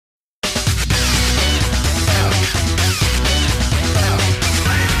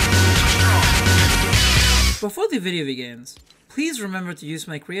video begins, please remember to use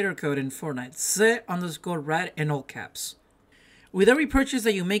my creator code in Fortnite, Z_rat in all caps. With every purchase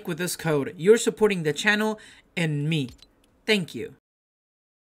that you make with this code, you're supporting the channel and me. Thank you.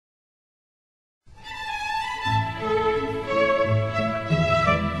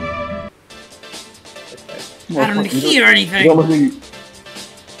 I don't hear anything. Oh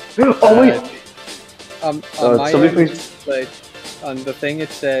wait. On my end, like, on the thing it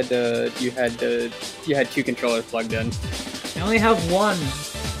said you had 2 controllers plugged in. I only have one.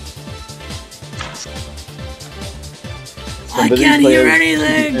 I can't hear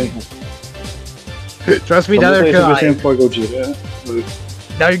anything. Trust me, now you're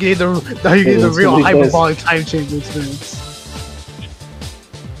getting the real hyperbolic time change experience.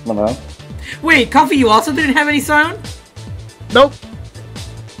 Wait, Coffee, you also didn't have any sound? Nope.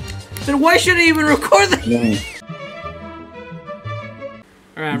 Then why should I even record that?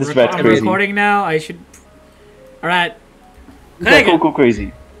 Alright, I'm recording now. I should. Alright. Go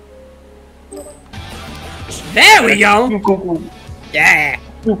crazy. There we go! Yeah!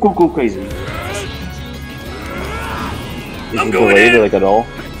 Go crazy. I'm going in! Like at all?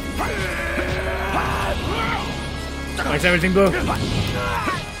 Why's everything blue?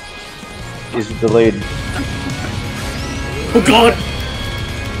 Is it delayed? Oh god!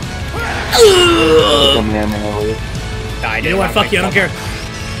 I You know what? Fuck you, I don't care.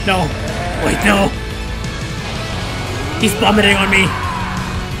 No. Wait, no. He's vomiting on me.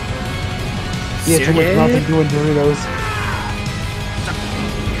 Yeah, too much nothing doing Doritos.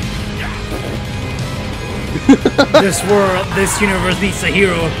 This universe needs a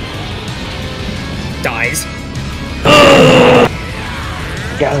hero. Dies.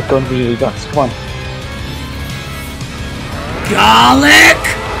 Yeah, go into the ducks. Come on. Garlic!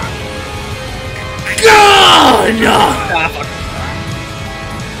 God!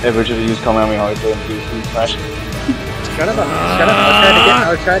 Ever should have used Kamehameha to do food smash. Shut up. I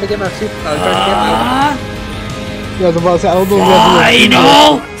was trying to get my soup. Yeah, the boss. I don't know.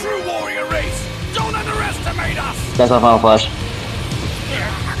 Final! True warrior race! Don't underestimate us! That's not Final Flash.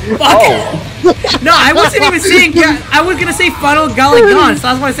 Oh! No, I wasn't even saying. I was gonna say final Garlic Gone, so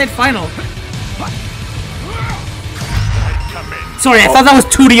that's why I said final. Sorry, I thought that was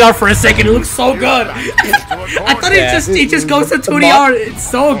 2DR for a second. It looks so good. I thought it just goes to 2DR. It's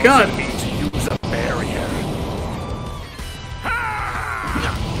so good.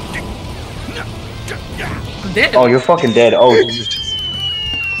 I'm dead. Oh, you're fucking dead. Oh, Jesus.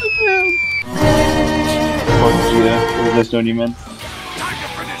 Fuck Vegeta. What was this one you meant?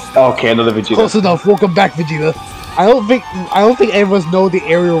 Okay, another Vegeta. Close enough. Welcome back, Vegeta. I don't think any of us know the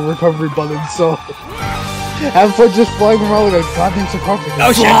aerial recovery button, so have fun just flying around like a goddamn sarcophagus.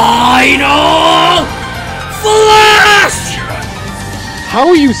 Oh shit! Final Flash! How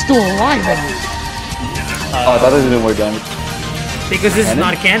are you still alive, Henry? Oh, that doesn't even work damage. Because this is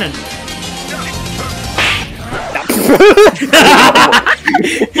not canon.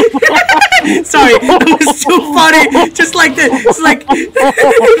 Sorry, that was too funny. Just like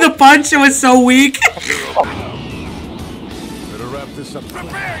the punch, it was so weak.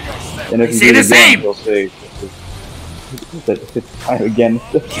 And if you say the same. You'll say it's time again.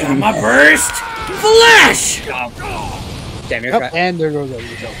 Gamma burst, flash. Damn, you're Yep, and there goes that.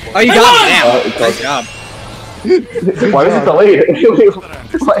 Oh, you got it! Damn, nice job. Why was it delayed?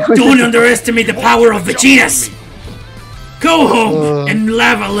 Don't underestimate the power of Vegetas. Go home and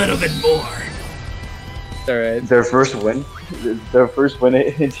laugh a little bit more. Alright. Their first win? Their first win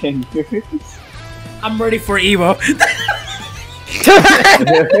in 10 years? I'm ready for Evo.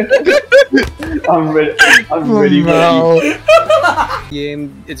 I'm ready for Evo.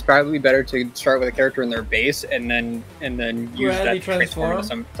 Game, it's probably better to start with a character in their base and then use that to transform into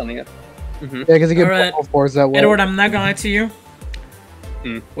something else. Yeah, because you get both force that way. Edward, I'm not gonna lie to you.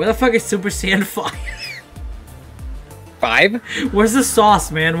 Where the fuck is Super Saiyan 5? 5? Where's the sauce,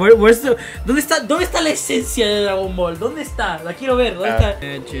 man? Where's the... ¿Dónde está la esencia de Dragon Ball? ¿Dónde está? La quiero ver. ¿Dónde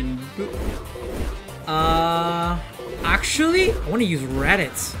está? Actually, I want to use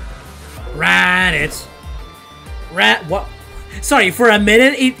Raditz. What? Sorry, for a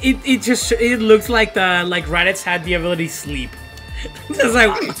minute, it looks like Raditz had the ability to sleep. It's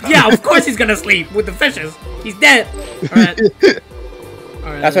like, yeah, of course he's gonna sleep with the fishes. He's dead. All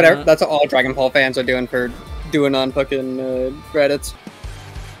right. That's what all Dragon Ball fans are doing on fucking Reddits.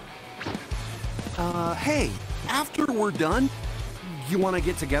 Hey, after we're done, you want to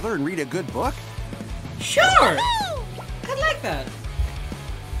get together and read a good book? Sure! I like that.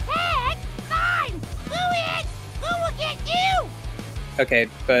 Heck, fine! Who will get you? Okay,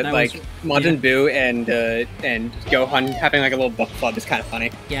 but That like was- Majin Buu and Gohan having like a little book club is kind of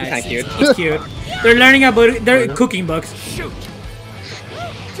funny. Yeah, kind of cute. It's cute. They're learning about their cooking books.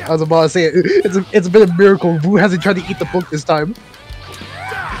 I was about to say it's been a miracle. Boo hasn't tried to eat the book this time.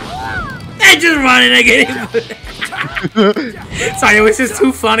 I just run in again. Sorry, it was just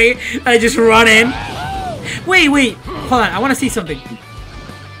too funny. I just run in. Wait, hold on. I want to see something.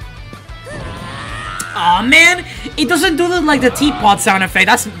 Aw, man, it doesn't do the teapot sound effect.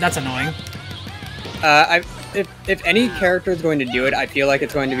 That's annoying. If any character is going to do it, I feel like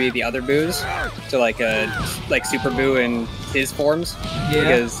it's going to be the other Boos. So like Super Boo and his forms.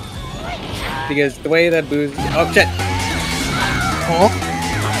 Yeah. Because the way that Boos. Oh shit. Oh,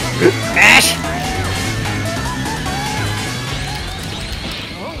 Ash.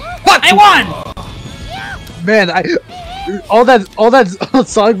 What? I won. man, all that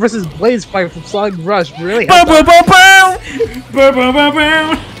Sonic versus Blaze fight from Sonic Rush really Bow, helped bow, out. bow, bow. Bow, bow, bow,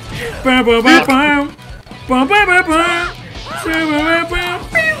 bow. Bow, bow, bow, bow. Bow, bow, bow, bow. Bow, bow, bow,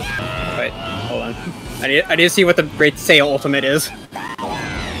 bow. Wait, hold on. I need to see what the Great Sail Ultimate is.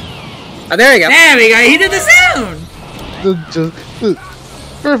 Oh, there you go. There we go. He did the sound.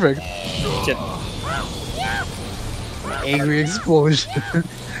 Perfect. Shit. Angry explosion.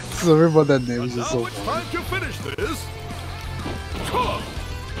 Sorry about that name. It's just so It's funny. time to finish this. Come.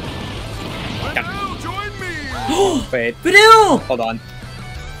 Now join me. Wait, Vanille. hold on.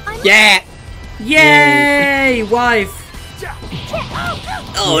 Yeah. Yay, wife.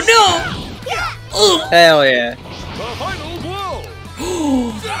 Oh no. Oh. Hell yeah. The final blow.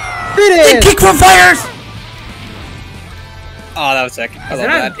 The kick from fires. Oh, that was sick. I love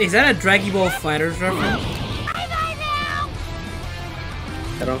that. Is that a Dragon Ball Fighters reference?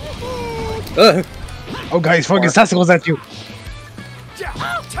 I don't. Ugh. Oh, guys, fucking testicles at you.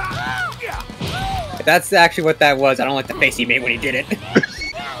 If that's actually what that was, I don't like the face he made when he did it.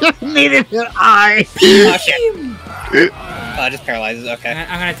 Needed an eye. Oh shit. Oh, it just paralyzes. Okay.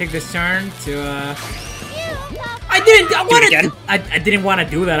 I'm gonna take this turn to I didn't want to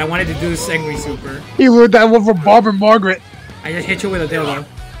do that. I wanted to do this angry super. He learned that one from Bob and Margaret. I just hit you with a dildo.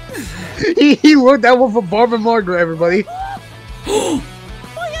 He learned that one from Bob and Margaret, everybody.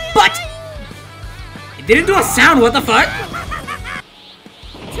 But it didn't do a sound. What the fuck?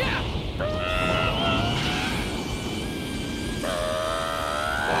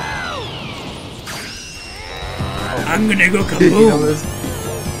 I'm gonna go kaboom.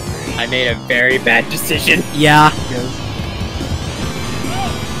 I made a very bad decision. Yeah. Yes.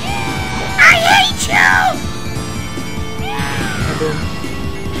 I hate you.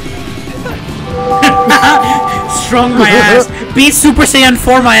 Strung my ass. Beat Super Saiyan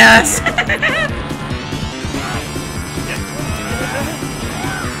 4 my ass.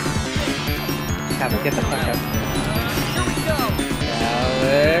 Cowboy, get the fuck up.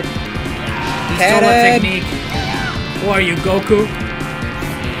 Alec. Solo technique. Who are you, Goku?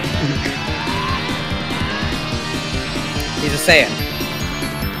 He's a Saiyan.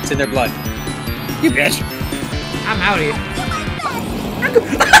 It's in their blood. You bitch. I'm out here.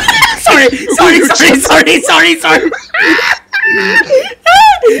 sorry.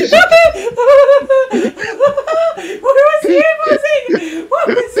 What was he buzzing? What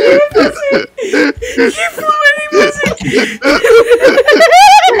was he buzzing? He flew and he buzzing.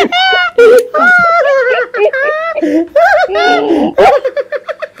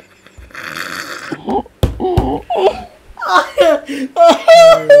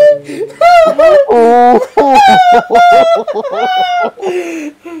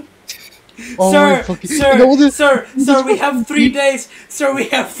 Oh, Sir, fucking- sir, you know this- sir, we have 3 days. Sir, we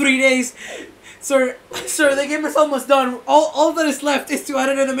have 3 days. Sir, the game is almost done. All that is left is to add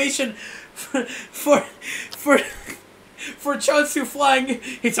an animation for Chansu flying.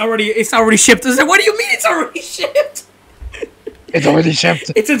 It's already shipped. I said, what do you mean it's already shipped? It's already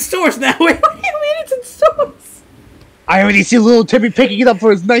shipped. It's in stores now. What do you mean it's in stores? I already see little Timmy picking it up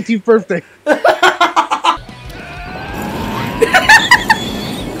for his 19th birthday.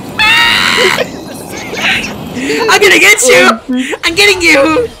 I'm gonna get you. I'm getting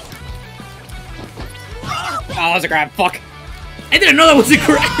you. Oh, that was a grab. Fuck. I didn't know that was a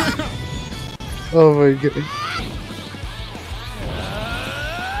grab. Oh my god.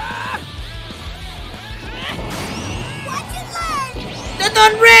 The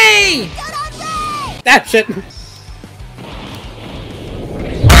Don Ray. That shit.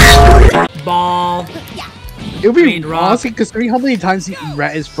 Ball. It would be Green rock. honestly considering how many times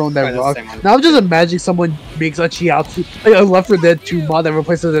Rat has thrown that Right, that's rock. the same one. Now I'm just imagining someone makes a Chiatsu, like a Left 4 Dead 2 mod that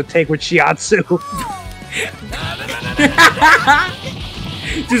replaces the tank with Chiatsu.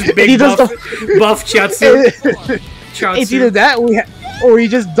 Just He big does buff Chatsu. It's either that or Or he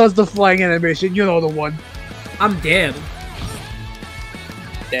just does the flying animation, you know the one. I'm dead.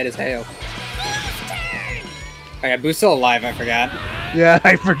 Dead as hell. Oh yeah, Boo's still alive, I forgot. Yeah,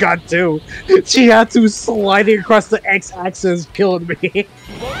 I forgot too. She had to sliding across the X-axis, killing me. You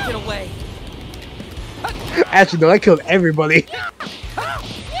won't get away. Actually, no, I killed everybody.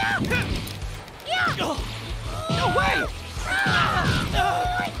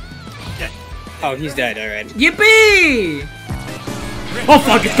 Oh, he's dead, alright. Yippee! Oh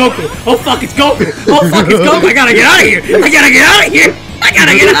fuck, it's Goku! Oh fuck, it's Goku! Oh fuck, it's Goku! I gotta get out of here! I gotta get out of here! I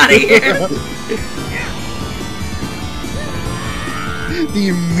gotta get out of here! The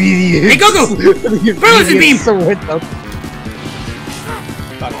immediate... Hey, Goku! Frozen beam! Surrender.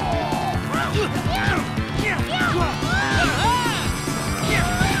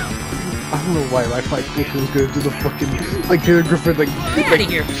 I don't know why I thought Goku was gonna do the fucking, like, Peter Griffin, like... Get out of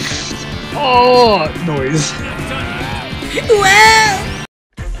here! Oh, noise. Well!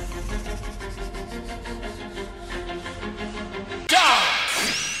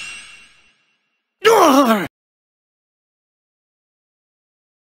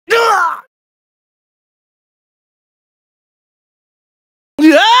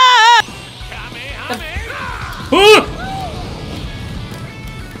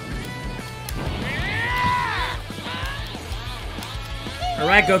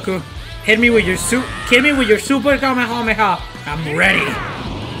 Alright, Goku. Hit me with your super Kamehameha. I'm ready.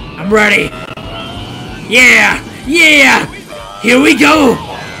 I'm ready. Yeah! Yeah! Here we go!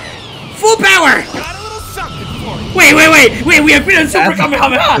 Full power! Wait, we have been on super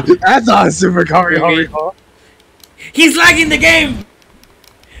Kamehameha! That's not a super Kamehameha. He's lagging the game!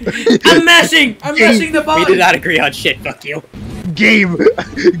 I'm mashing the button! We did not agree on shit, fuck you. Game,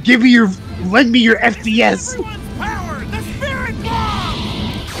 lend me your FPS.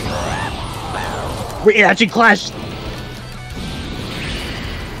 Wait, it actually clashed.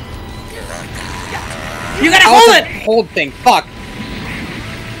 You gotta hold it! Hold thing, fuck.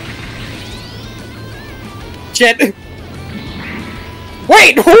 Shit.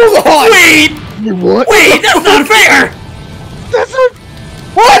 Wait, hold on! Wait! What? Wait, that's not fair! That's not...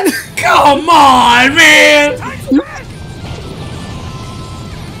 What? Come on, man!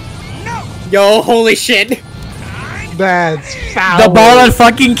 Yo, holy shit. That's foul. The ball that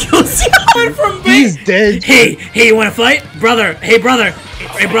fucking kills you from He's dead. Hey, you wanna fight? Brother, hey brother,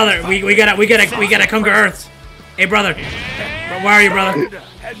 we gotta conquer Earth. Hey brother, where are you, brother?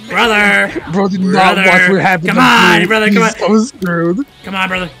 Brother! Bro did not watch what happened. Come on, brother, come on. He's so screwed. Come on,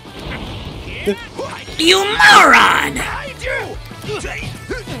 brother. You moron!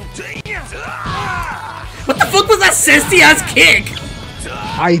 What the fuck was that sissy ass kick?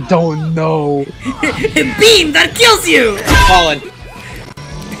 I don't know. Beam that kills you! Fallen.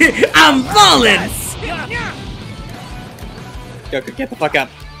 I'm falling! Goku, get the fuck up.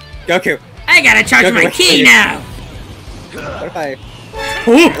 Goku. I gotta charge Goku, my key now! What if I...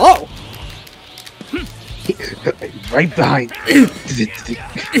 Whoa! Right behind.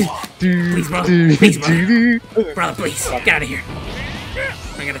 Please, brother. Please, brother. Brother, please. Get out of here.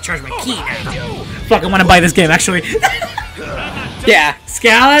 I gotta charge my key now. Fuck, I wanna buy this game, actually. Yeah.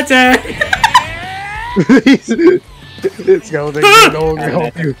 Skeleton! Skeleton, no one can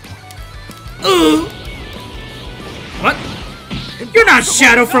help you. What? You're not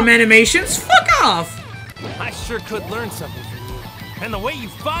Shadow from Animations. Fuck off! I sure could learn something from you. And the way you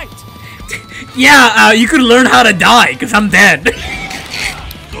fight. Yeah, you could learn how to die, because I'm dead.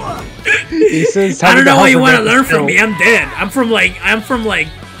 He says, I don't know what you want to learn from me. I'm dead. I'm from like...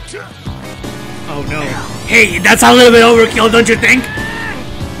 Oh no. Hey, that's a little bit overkill, don't you think?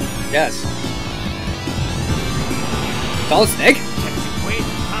 Yes. Solid Snake?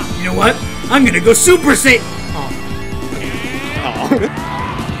 You know what? I'm gonna go Super Saiyan.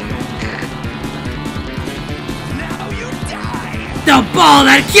 The ball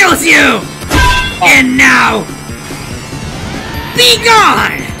that kills you! And now... Be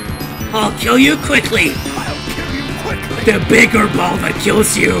gone! I'll kill you quickly. The bigger ball that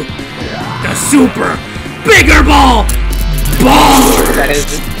kills you. The super bigger ball! Baller!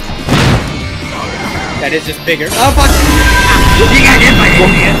 That is just bigger. Oh fuck! You got hit by an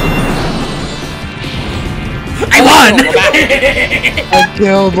idiot. I won! I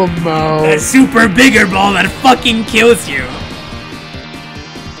killed him, Mo. The super bigger ball that fucking kills you.